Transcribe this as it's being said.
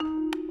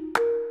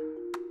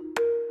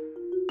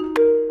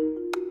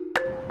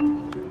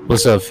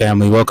What's up,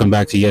 family? Welcome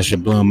back to Yes Your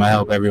Bloom. I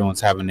hope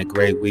everyone's having a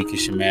great week.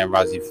 It's your man,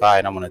 Razi Fi,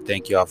 and I want to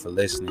thank you all for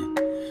listening.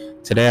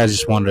 Today, I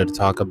just wanted to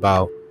talk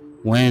about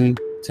when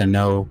to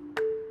know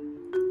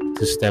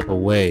to step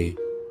away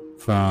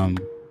from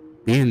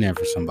being there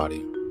for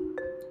somebody.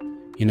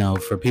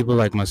 For people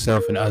like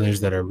myself and others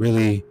that are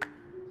really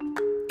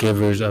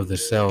givers of the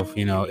self,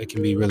 it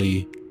can be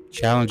really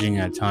challenging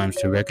at times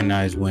to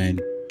recognize when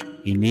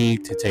you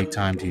need to take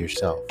time to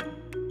yourself.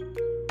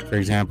 For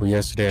example,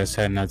 yesterday I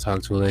sat and I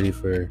talked to a lady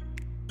for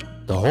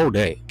the whole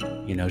day.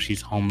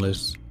 She's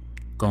homeless,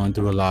 going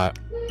through a lot.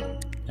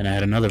 And I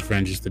had another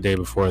friend just the day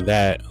before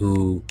that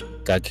who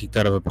got kicked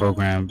out of a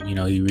program.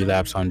 He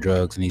relapsed on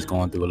drugs and he's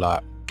going through a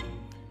lot.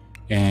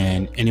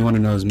 And anyone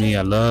who knows me,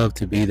 I love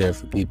to be there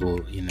for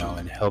people,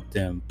 and help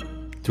them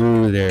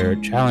through their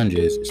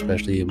challenges,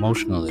 especially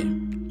emotionally.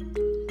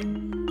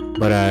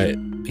 But I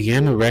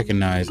began to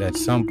recognize at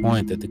some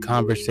point that the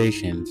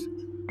conversations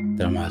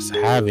that I was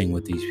having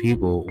with these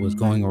people was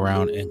going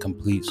around in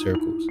complete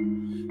circles.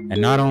 And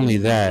not only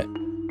that,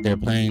 they're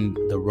playing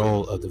the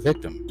role of the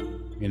victim,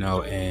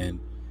 and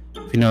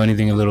if you know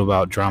anything a little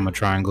about drama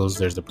triangles,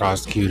 there's the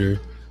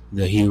prosecutor,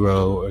 the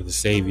hero, or the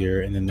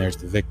savior, and then there's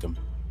the victim.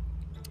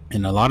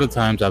 And a lot of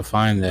times I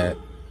find that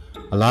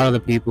a lot of the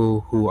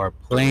people who are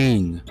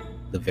playing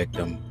the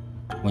victim,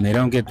 when they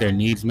don't get their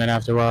needs met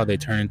after a while, they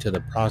turn into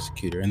the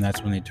prosecutor, and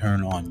that's when they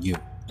turn on you.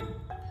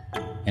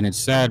 And it's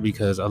sad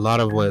because a lot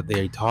of what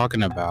they're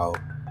talking about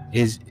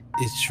is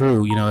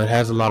true. It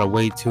has a lot of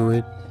weight to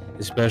it,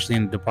 especially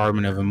in the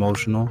department of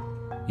emotional.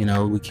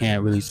 We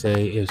can't really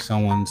say if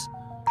someone's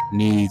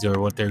needs or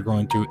what they're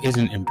going through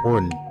isn't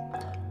important,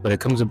 but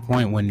it comes a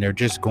point when they're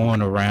just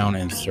going around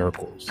in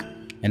circles,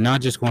 and not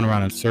just going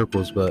around in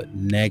circles, but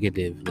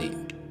negatively.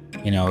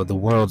 The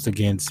world's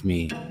against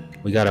me.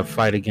 We got to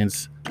fight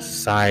against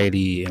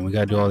society, and we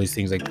got to do all these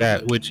things like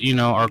that, which,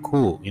 are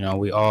cool.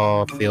 We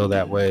all feel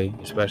that way,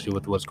 especially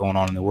with what's going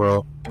on in the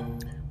world.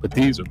 But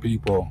these are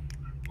people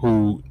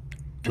who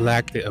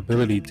lack the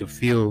ability to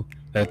feel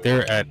that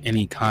they're at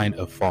any kind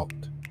of fault.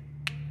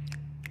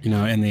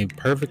 And they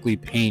perfectly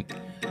paint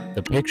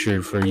the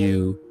picture for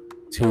you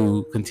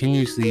to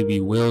continuously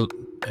be willed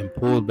and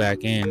pulled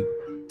back in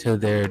to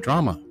their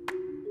drama.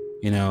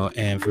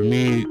 And for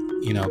me,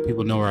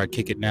 people know where I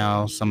kick it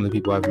now. Some of the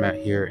people I've met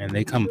here, and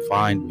they come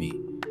find me.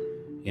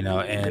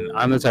 And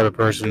I'm the type of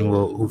person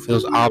who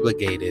feels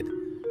obligated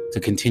to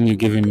continue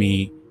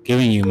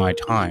giving you my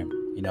time.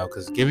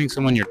 Because giving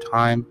someone your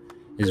time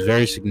is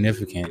very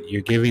significant.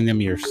 You're giving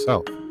them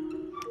yourself.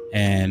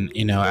 And,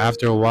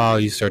 after a while,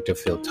 you start to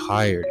feel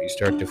tired. You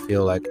start to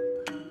feel like,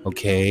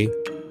 okay,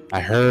 I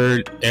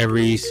heard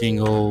every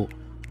single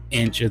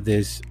inch of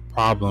this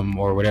problem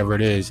or whatever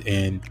it is,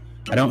 and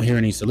I don't hear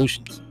any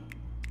solutions.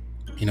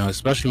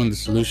 Especially when the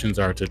solutions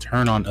are to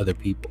turn on other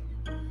people,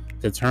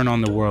 to turn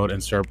on the world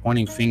and start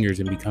pointing fingers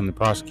and become the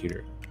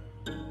prosecutor.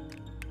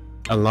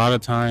 A lot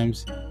of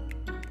times,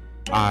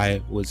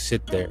 I would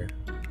sit there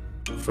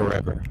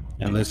forever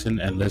and listen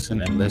and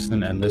listen and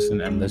listen and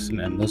listen and listen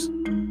and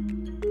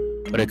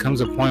listen. But it comes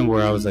a point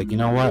where I was like, you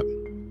know what?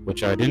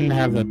 Which I didn't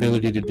have the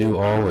ability to do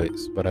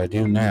always, but I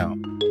do now.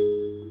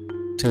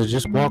 To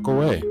just walk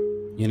away,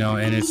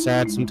 and it's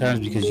sad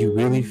sometimes because you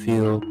really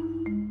feel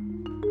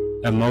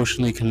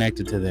emotionally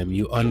connected to them.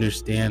 You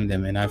understand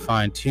them. And I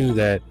find too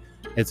that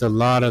it's a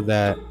lot of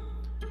that,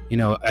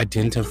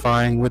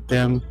 identifying with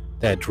them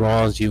that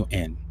draws you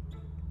in.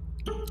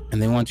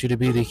 And they want you to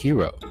be the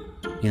hero,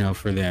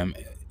 for them.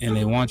 And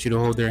they want you to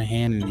hold their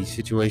hand in these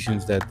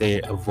situations that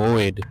they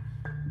avoid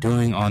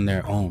doing on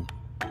their own.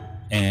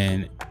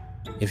 And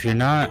if you're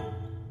not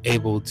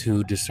able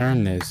to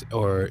discern this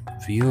or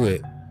view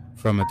it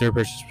from a third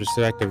person's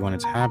perspective when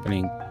it's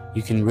happening,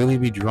 you can really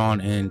be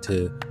drawn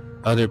into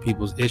other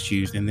people's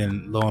issues. And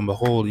then lo and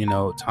behold,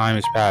 time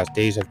has passed,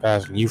 days have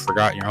passed, and you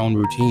forgot your own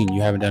routine.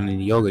 You haven't done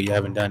any yoga. You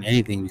haven't done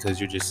anything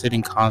because you're just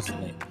sitting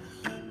constantly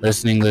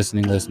listening.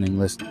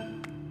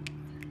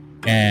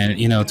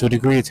 And, to a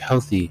degree it's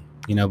healthy,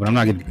 but I'm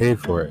not getting paid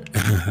for it.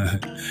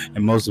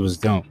 And most of us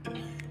don't.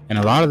 And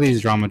a lot of these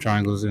drama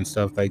triangles and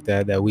stuff like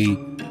that we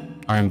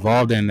are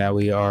involved in, that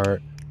we are,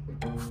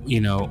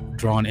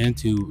 drawn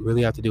into,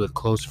 really have to do with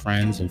close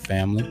friends and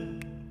family,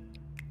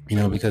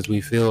 because we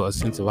feel a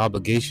sense of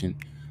obligation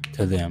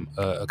to them,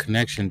 a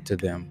connection to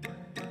them.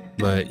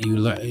 But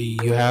you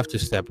have to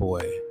step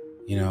away,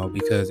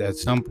 because at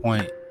some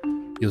point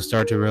you'll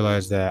start to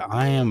realize that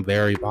I am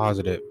very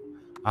positive.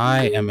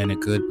 I am in a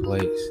good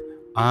place.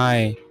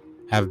 I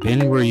have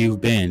been where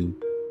you've been,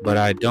 but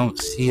I don't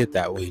see it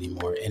that way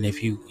anymore. And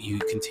if you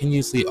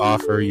continuously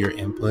offer your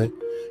input,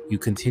 you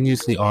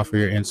continuously offer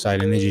your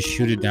insight, and they just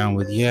shoot it down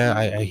with, yeah,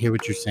 I hear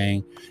what you're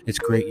saying. It's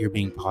great you're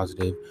being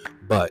positive,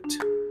 but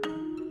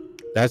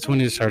that's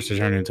when it starts to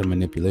turn into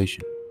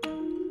manipulation,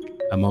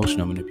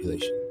 emotional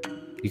manipulation,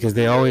 because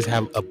they always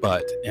have a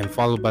but, and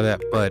followed by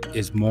that but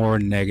is more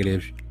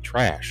negative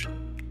trash,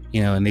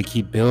 and they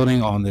keep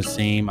building on the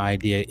same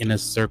idea in a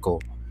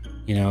circle,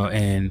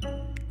 and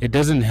it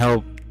doesn't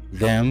help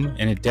them,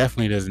 and it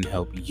definitely doesn't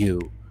help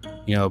you,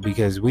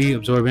 because we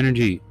absorb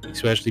energy,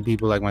 especially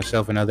people like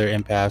myself and other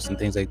empaths and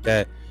things like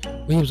that.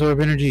 We absorb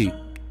energy,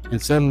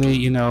 and suddenly,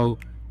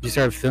 you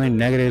start feeling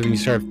negative, and you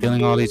start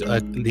feeling all these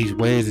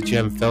ways that you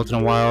haven't felt in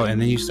a while, and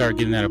then you start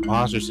getting that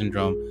imposter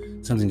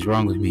syndrome. Something's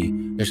wrong with me.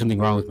 There's something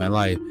wrong with my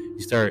life. You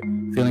start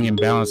feeling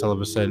imbalanced all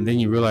of a sudden. Then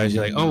you realize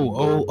you're like,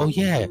 oh,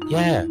 yeah.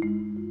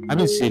 I've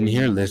been sitting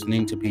here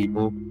listening to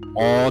people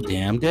all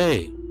damn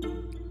day.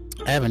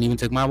 I haven't even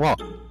took my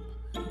walk.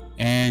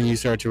 And you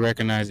start to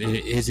recognize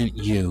it isn't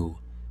you.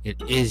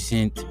 It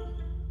isn't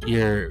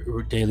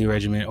your daily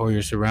regimen or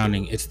your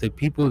surrounding. It's the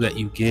people that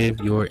you give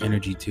your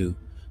energy to,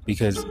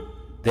 because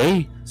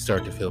they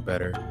start to feel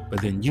better,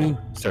 but then you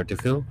start to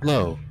feel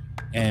low.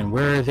 And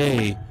where are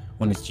they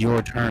when it's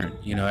your turn?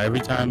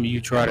 Every time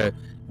you try to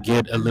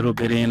get a little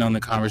bit in on the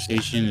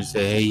conversation and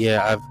say, hey,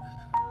 yeah,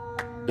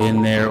 I've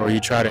been there, or you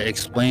try to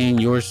explain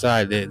your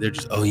side, they're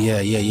just, oh,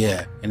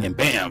 yeah. And then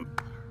bam,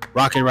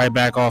 rocket right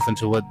back off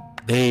into what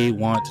they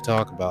want to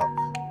talk about.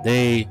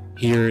 They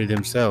hear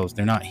themselves.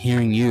 They're not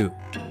hearing you,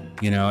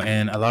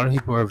 and a lot of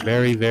people are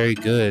very, very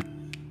good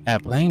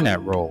at playing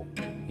that role.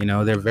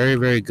 They're very,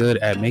 very good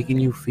at making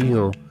you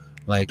feel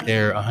like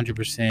they're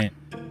 100%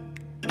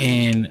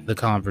 in the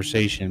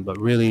conversation, but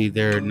really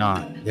they're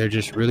not. They're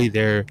just really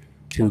there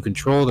to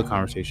control the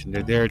conversation.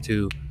 They're there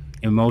to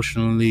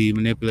emotionally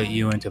manipulate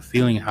you into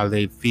feeling how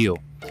they feel.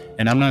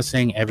 And I'm not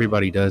saying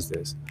everybody does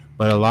this,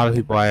 but a lot of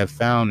people I have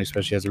found,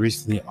 especially as of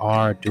recently,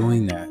 are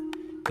doing that.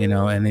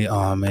 And they,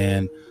 oh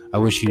man, I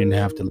wish you didn't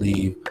have to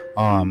leave.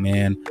 Oh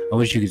man, I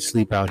wish you could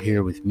sleep out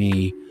here with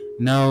me.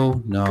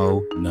 No.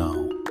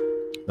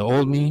 The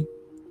old me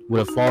would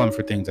have fallen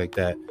for things like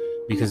that,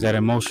 because that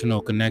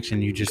emotional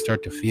connection, you just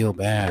start to feel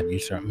bad. You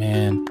start,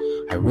 man,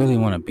 I really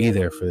want to be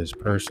there for this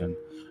person.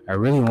 I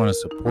really want to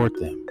support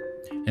them.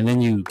 And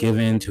then you give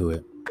in to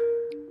it.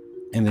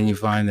 And then you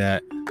find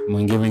that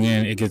when giving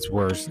in, it gets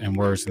worse and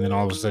worse. And then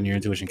all of a sudden your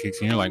intuition kicks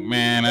in. You're like,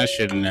 man, I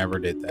should have never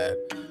did that.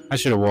 I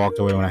should have walked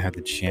away when I had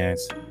the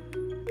chance.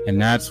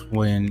 And that's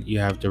when you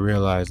have to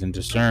realize and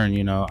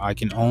discern, I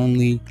can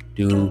only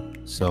do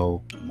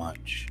so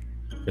much.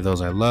 For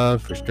those I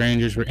love, for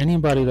strangers, for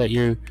anybody that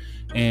you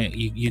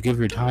give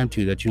your time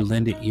to, that you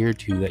lend an ear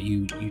to, that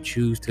you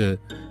choose to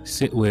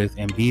sit with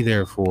and be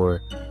there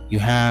for, you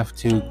have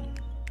to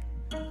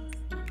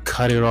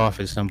cut it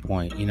off at some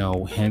point.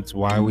 Hence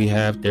why we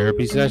have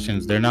therapy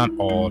sessions. They're not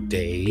all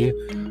day.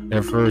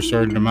 They're for a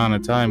certain amount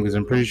of time, because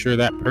I'm pretty sure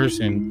that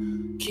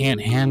person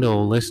can't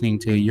handle listening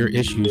to your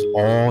issues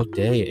all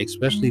day,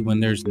 especially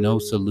when there's no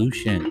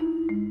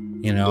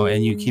solution.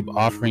 And you keep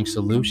offering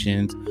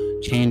solutions,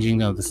 changing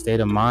the state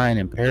of mind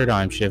and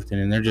paradigm shifting,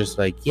 and they're just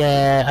like,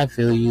 yeah, I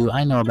feel you,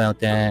 I know about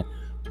that,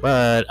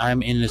 but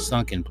I'm in a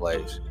sunken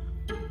place.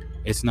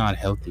 It's not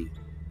healthy.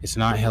 It's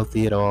not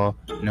healthy at all.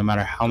 No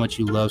matter how much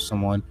you love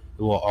someone,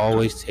 it will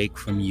always take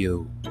from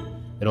you.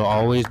 It'll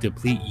always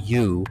deplete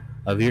you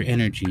of your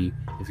energy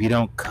if you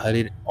don't cut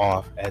it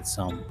off at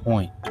some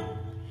point.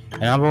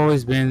 And I've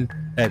always been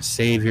that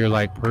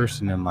savior-like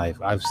person in life.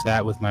 I've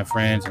sat with my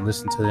friends and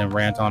listened to them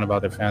rant on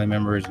about their family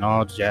members and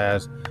all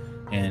jazz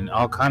and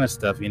all kind of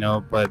stuff,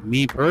 But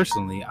me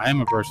personally, I'm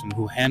a person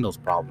who handles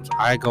problems.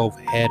 I go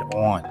head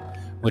on,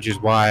 which is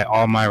why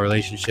all my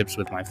relationships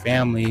with my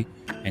family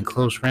and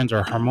close friends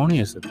are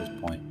harmonious at this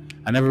point.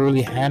 I never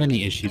really had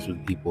any issues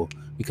with people,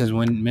 because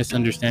when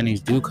misunderstandings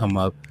do come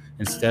up,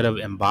 instead of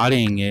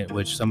embodying it,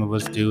 which some of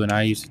us do, and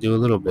I used to do a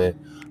little bit,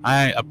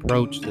 I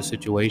approach the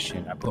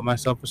situation. I put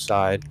myself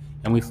aside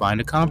and we find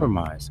a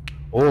compromise.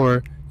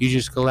 Or you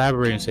just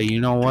collaborate and say,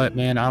 you know what,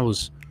 man, I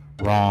was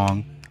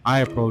wrong. I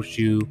approached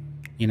you,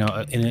 in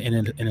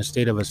a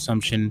state of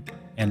assumption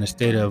and a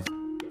state of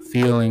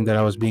feeling that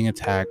I was being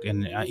attacked.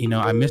 And,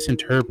 I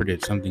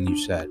misinterpreted something you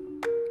said.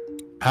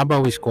 How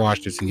about we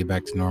squash this and get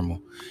back to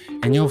normal?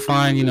 And you'll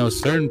find,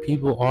 certain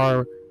people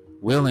are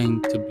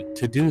willing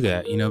to do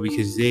that,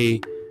 because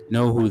they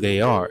know who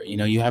they are.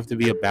 You have to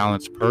be a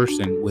balanced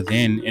person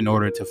within in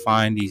order to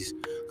find these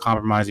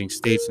compromising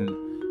states and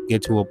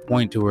get to a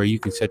point to where you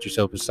can set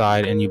yourself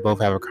aside and you both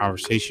have a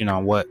conversation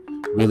on what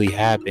really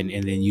happened,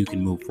 and then you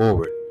can move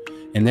forward.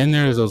 And then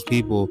there's those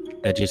people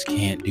that just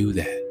can't do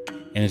that.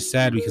 And it's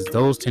sad, because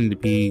those tend to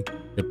be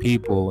the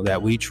people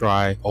that we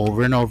try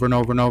over and over and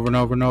over and over and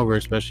over and over,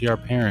 especially our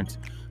parents,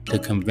 to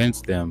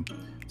convince them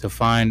to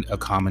find a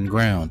common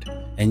ground.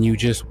 And you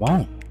just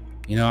won't.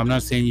 I'm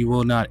not saying you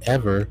will not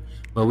ever,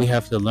 but we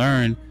have to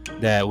learn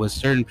that with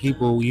certain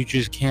people, you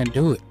just can't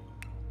do it.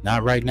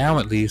 Not right now,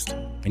 at least.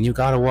 And you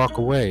got to walk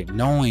away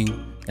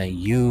knowing that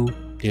you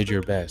did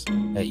your best,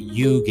 that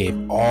you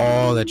gave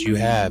all that you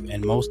have,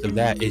 and most of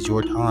that is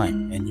your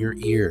time and your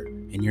ear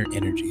and your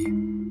energy.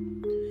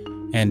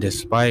 And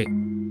despite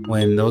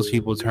when those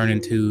people turn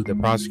into the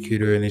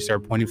prosecutor and they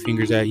start pointing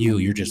fingers at you,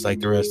 you're just like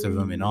the rest of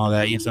them and all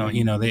that,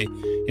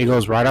 it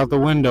goes right out the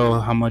window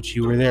how much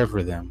you were there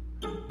for them,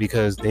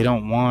 because they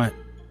don't want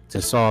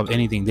to solve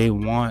anything. They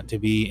want to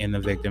be in the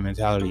victim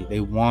mentality. They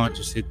want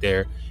to sit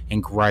there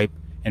and gripe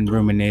and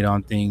ruminate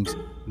on things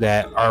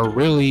that are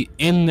really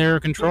in their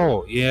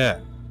control. Yeah,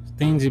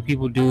 things that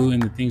people do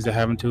and the things that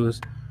happen to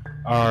us,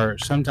 are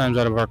sometimes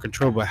out of our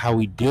control, but how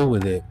we deal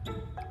with it,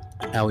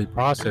 how we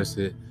process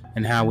it,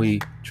 and how we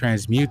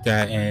transmute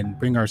that and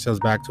bring ourselves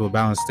back to a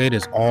balanced state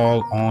is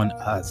all on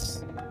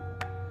us.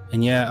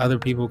 And yeah, other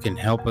people can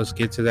help us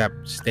get to that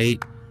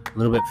state a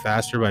little bit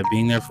faster by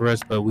being there for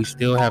us, but we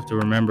still have to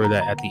remember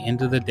that at the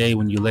end of the day,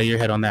 when you lay your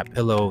head on that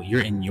pillow,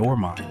 you're in your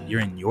mind, you're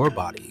in your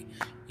body,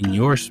 and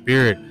your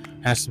spirit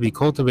has to be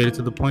cultivated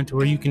to the point to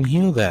where you can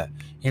heal that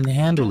and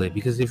handle it.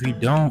 Because if you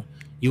don't,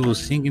 you will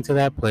sink into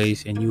that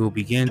place and you will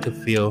begin to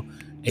feel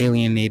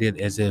alienated,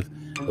 as if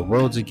the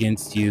world's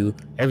against you,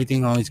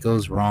 everything always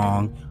goes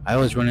wrong, I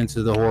always run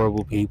into the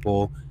horrible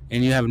people,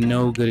 and you have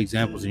no good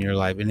examples in your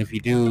life. And if you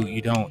do,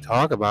 you don't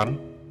talk about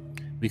them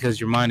because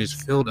your mind is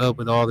filled up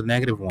with all the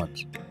negative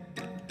ones.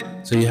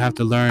 So you have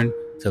to learn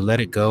to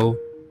let it go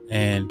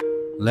and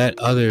let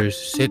others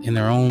sit in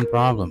their own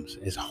problems.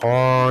 As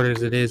hard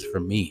as it is for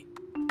me,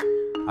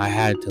 I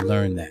had to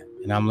learn that,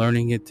 and I'm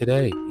learning it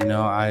today.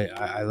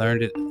 I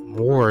learned it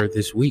more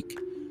this week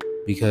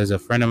because a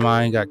friend of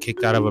mine got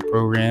kicked out of a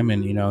program,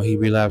 and he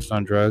relapsed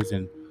on drugs,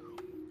 and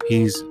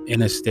he's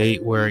in a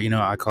state where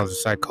I call it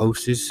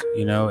psychosis,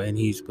 and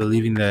he's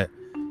believing that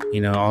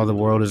all the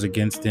world is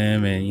against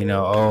him, and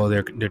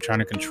they're trying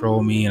to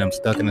control me, and I'm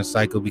stuck in a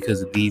cycle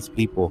because of these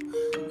people.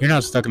 You're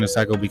not stuck in a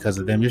cycle because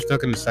of them. You're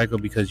stuck in a cycle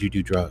because you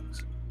do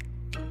drugs.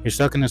 You're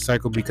stuck in a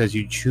cycle because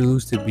you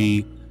choose to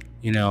be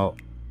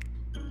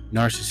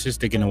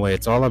narcissistic in a way.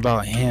 It's all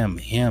about him,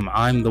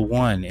 I'm the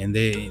one, and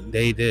they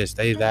this,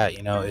 they that.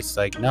 It's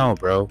like, no,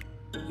 bro,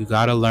 you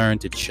gotta learn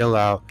to chill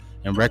out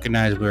and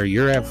recognize where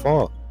you're at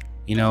fault.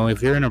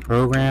 If you're in a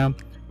program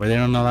where they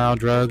don't allow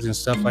drugs and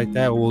stuff like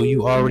that, well,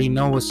 you already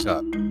know what's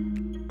up.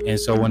 And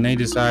so when they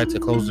decide to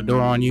close the door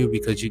on you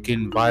because you're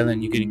getting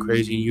violent, you're getting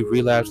crazy, and you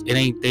relapse, it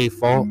ain't their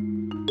fault,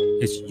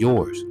 it's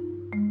yours.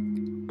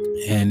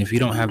 And if you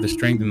don't have the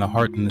strength and the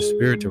heart and the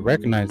spirit to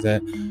recognize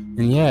that,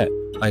 then yeah,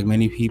 like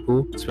many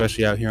people,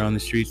 especially out here on the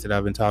streets that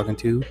I've been talking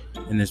to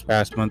in this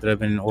past month that I've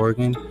been in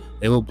Oregon,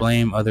 they will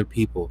blame other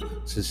people,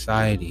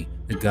 society,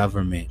 the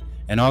government,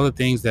 and all the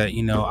things that,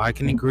 I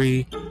can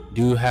agree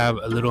do have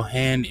a little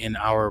hand in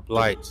our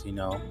blights,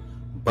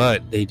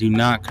 but they do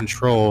not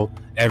control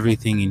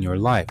everything in your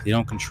life. They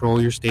don't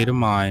control your state of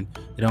mind.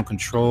 They don't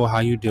control how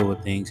you deal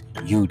with things.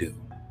 You do.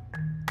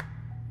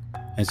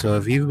 And so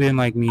if you've been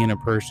like me and a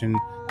person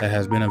that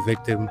has been a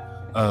victim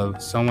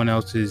of someone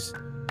else's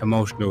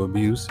emotional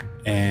abuse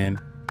and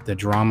the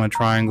drama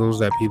triangles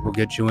that people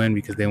get you in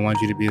because they want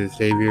you to be the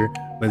savior,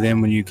 but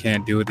then when you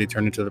can't do it, they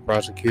turn into the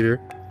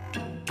prosecutor,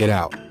 get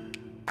out.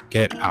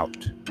 Get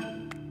out.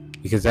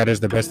 Because that is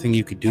the best thing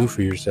you could do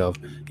for yourself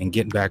and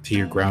get back to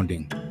your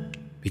grounding.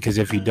 Because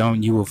if you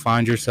don't, you will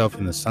find yourself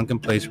in the sunken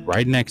place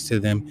right next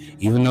to them,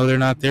 even though they're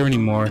not there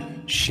anymore,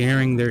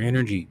 sharing their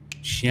energy,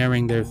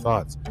 sharing their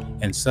thoughts.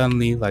 And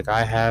suddenly, like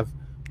I have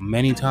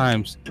many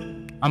times,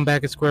 I'm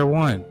back at square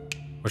one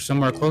or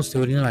somewhere close to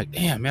it. And you're like,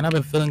 damn, man, I've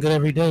been feeling good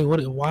every day.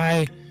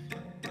 Why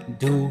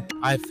do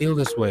I feel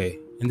this way?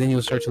 And then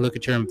you'll start to look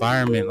at your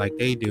environment like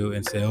they do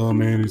and say, oh,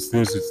 man, it's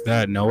this, it's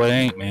that. No, it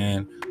ain't,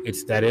 man.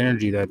 It's that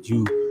energy that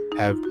you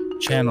have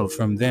channeled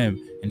from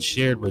them and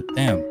shared with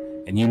them,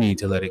 and you need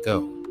to let it go.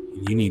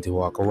 And you need to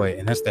walk away.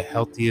 And that's the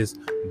healthiest,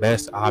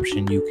 best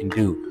option you can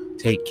do.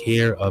 Take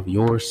care of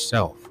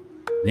yourself.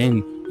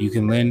 Then you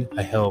can lend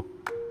a help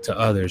to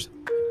others,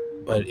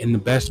 but in the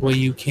best way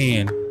you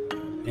can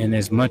and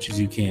as much as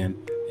you can.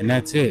 And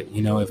that's it.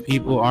 If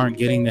people aren't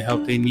getting the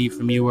help they need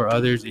from you or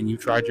others and you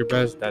tried your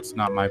best, that's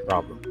not my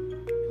problem.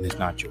 And it's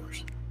not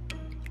yours.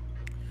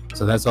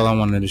 So that's all I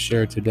wanted to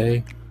share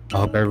today. I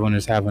hope everyone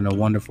is having a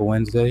wonderful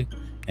Wednesday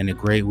and a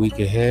great week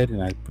ahead.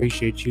 And I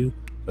appreciate you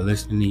for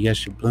listening to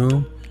Yes You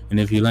Bloom. And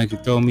if you'd like to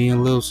throw me a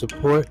little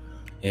support,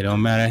 it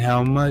don't matter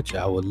how much,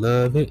 I would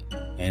love it.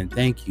 And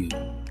thank you.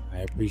 I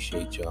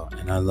appreciate y'all.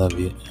 And I love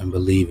you and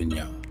believe in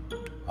y'all.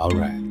 All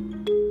right.